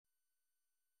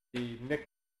the nickname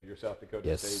of your South Dakota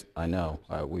Yes, State. I know.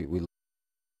 We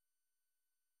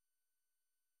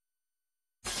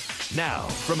Now,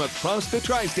 from across the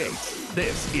tri-states,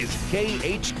 this is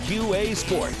KHQA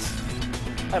Sports.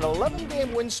 An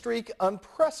 11-game win streak,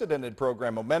 unprecedented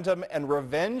program momentum, and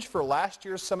revenge for last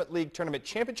year's Summit League Tournament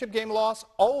Championship game loss.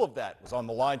 All of that was on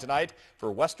the line tonight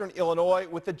for Western Illinois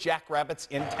with the Jackrabbits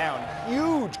in town.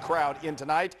 Huge crowd in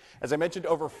tonight. As I mentioned,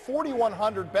 over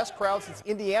 4,100, best crowd since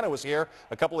Indiana was here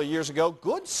a couple of years ago.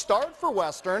 Good start for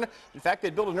Western. In fact,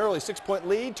 they built an early 6-point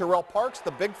lead. Terrell Parks,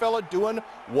 the big fella, doing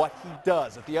what he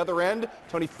does. At the other end,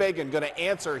 Tony Fagan going to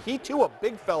answer. He, too, a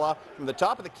big fella from the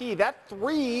top of the key. That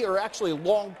three, or actually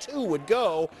long two, would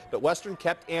go, but Western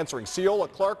kept answering.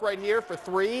 Ciola Clark right here for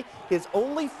three. His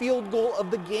only field goal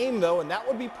of the game, though, and that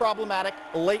would be problematic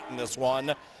late in this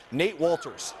one. Nate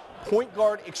Walters, point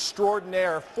guard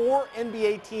extraordinaire. 4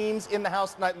 NBA teams in the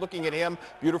house tonight looking at him.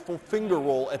 Beautiful finger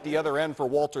roll at the other end for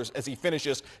Walters as he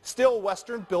finishes. Still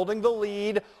Western building the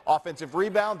lead. Offensive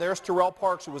rebound. There's Terrell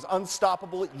Parks, who was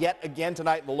unstoppable yet again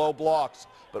tonight in the low blocks.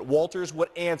 But Walters would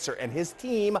answer, and his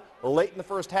team late in the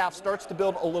first half starts to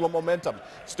build a little momentum.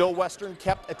 Still Western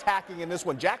kept attacking in this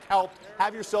one. Jack Haupt,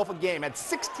 have yourself a game. Had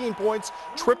 16 points,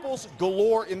 triples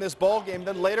galore in this ball game.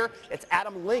 Then later, it's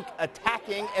Adam Link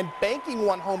attacking and banking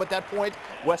one home at that point.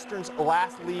 Western's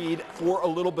last lead for a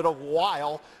little bit of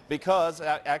while, because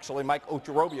actually Mike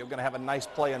Ocherobio going to have a nice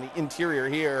play on the interior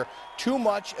here. Too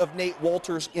much of Nate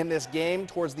Walters in this game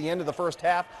towards the end of the first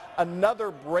half.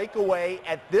 Another breakaway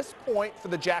at this point for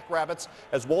the Jackrabbits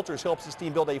as Walters helps his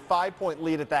team build a 5-point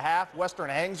lead at the half. Western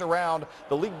hangs around.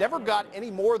 The league never got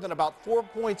any more than about 4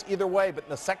 points either way, but in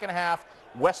the second half,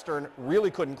 Western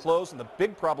really couldn't close, and the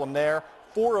big problem there,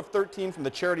 4 of 13 from the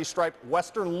charity stripe.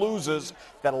 Western loses.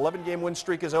 That 11-game win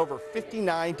streak is over.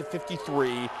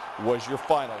 59-53 was your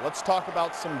final. Let's talk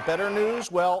about some better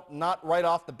news. Well, not right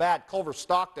off the bat. Culver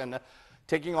Stockton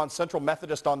taking on Central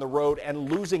Methodist on the road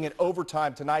and losing in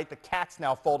overtime tonight. The Cats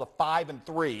now fall to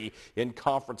 5-3 in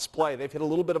conference play. They've hit a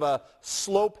little bit of a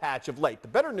slow patch of late. The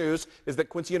better news is that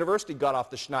Quincy University got off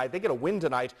the schneid. They get a win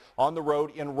tonight on the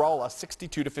road in Rolla,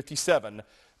 62-57.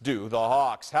 Do the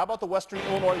Hawks. How about the Western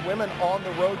Illinois women on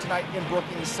the road tonight in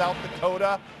Brookings, South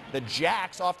Dakota? The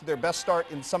Jacks off to their best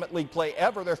start in Summit League play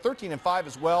ever. They're 13-5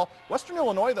 as well. Western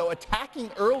Illinois, though,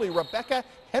 attacking early. Rebecca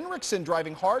Henriksen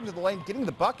driving hard into the lane, getting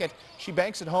the bucket. She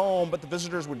banks it home, but the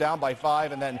visitors were down by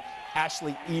 5, and then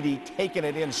Ashley Eady taking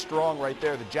it in strong right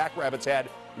there. The Jackrabbits had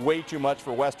way too much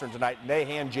for Western tonight, and they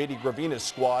hand J.D. Gravina's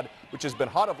squad, which has been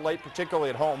hot of late, particularly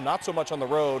at home, not so much on the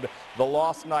road, the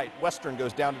lost night. Western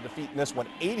goes down to defeat in this one,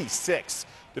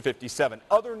 86-57.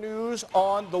 Other news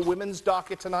on the women's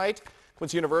docket tonight.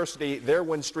 Quincy University, their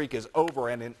win streak is over,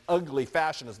 and in ugly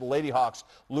fashion as the Lady Hawks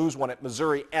lose one at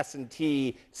Missouri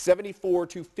S&T.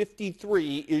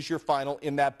 74-53 is your final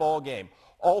in that ball game.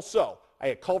 Also, I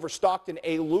had Culver Stockton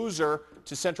a loser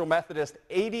to Central Methodist.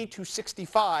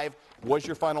 80-65 was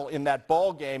your final in that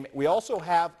ball game. We also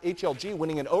have HLG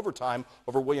winning in overtime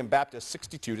over William Baptist,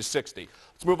 62-60.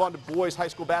 Let's move on to boys high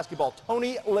school basketball.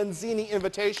 Tony Lenzini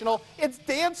Invitational. It's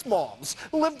dance moms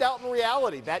lived out in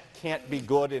reality. That can't be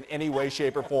good in any way,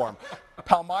 shape, or form.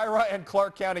 Palmyra and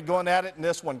Clark County going at it in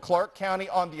this one. Clark County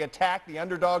on the attack. The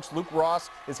underdogs, Luke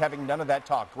Ross, is having none of that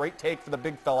talk. Great take for the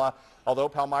big fella. Although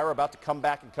Palmyra about to come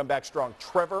back and come back strong.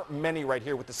 Trevor Menny right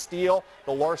here with the steal,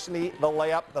 the larceny, the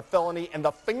layup, the felony, and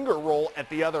the finger roll at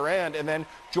the other end. And then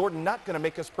Jordan Nutt going to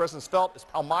make his presence felt as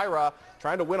Palmyra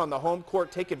trying to win on the home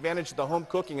court, take advantage of the home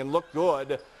cooking and look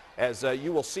good. As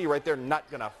you will see right there, Nutt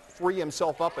going to free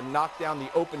himself up and knock down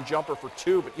the open jumper for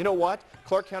 2. But you know what?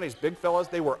 Clark County's big fellas,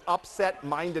 they were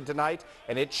upset-minded tonight,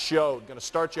 and it showed. Going to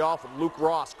start you off with Luke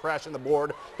Ross crashing the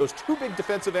board. Those 2 big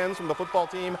defensive ends from the football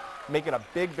team making a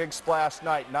big, big splash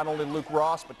tonight. Not only Luke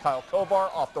Ross, but Kyle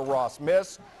Kovar off the Ross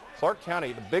miss. Clark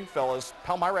County, the big fellas,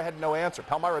 Palmyra had no answer.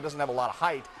 Palmyra doesn't have a lot of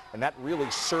height, and that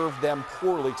really served them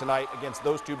poorly tonight against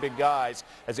those 2 big guys,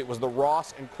 as it was the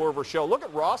Ross and Corver show. Look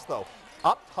at Ross, though.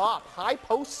 Up top, high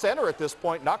post center at this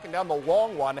point, knocking down the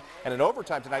long one. And in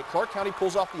overtime tonight, Clark County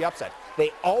pulls off the upset. They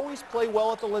always play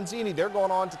well at the Lenzini. They're going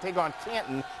on to take on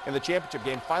Canton in the championship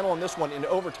game. Final in this one in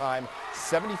overtime,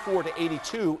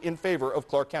 74-82 in favor of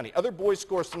Clark County. Other boys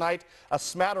scores tonight, a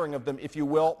smattering of them, if you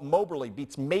will. Moberly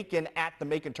beats Macon at the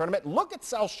Macon tournament. Look at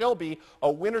South Shelby,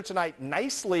 a winner tonight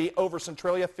nicely over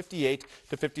Centralia.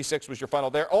 58-56 was your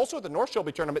final there. Also the North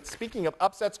Shelby tournament, speaking of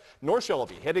upsets, North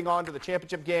Shelby heading on to the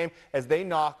championship game as they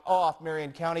knock off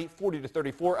Marion County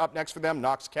 40-34. Up next for them,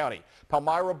 Knox County.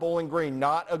 Palmyra Bowling Green,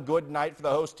 not a good night for the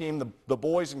host team. The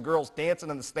boys and girls dancing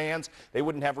in the stands. They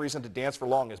wouldn't have reason to dance for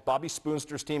long as Bobby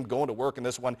Spoonster's team going to work in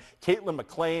this one. Caitlin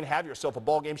McLean, have yourself a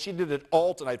ball game. She did it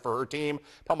all tonight for her team.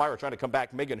 Palmyra trying to come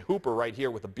back. Megan Hooper right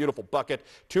here with a beautiful bucket.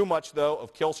 Too much, though,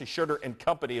 of Kelsey Schurter and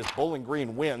company as Bowling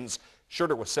Green wins.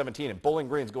 Schurter was 17, and Bowling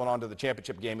Green's going on to the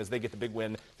championship game as they get the big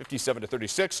win,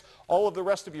 57-36. All of the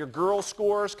rest of your girls'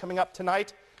 scores coming up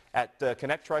tonight at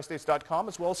connecttristates.com,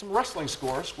 as well as some wrestling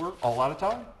scores. We're all out of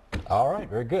time. All right,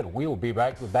 very good. We will be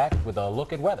back with a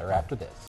look at weather after this.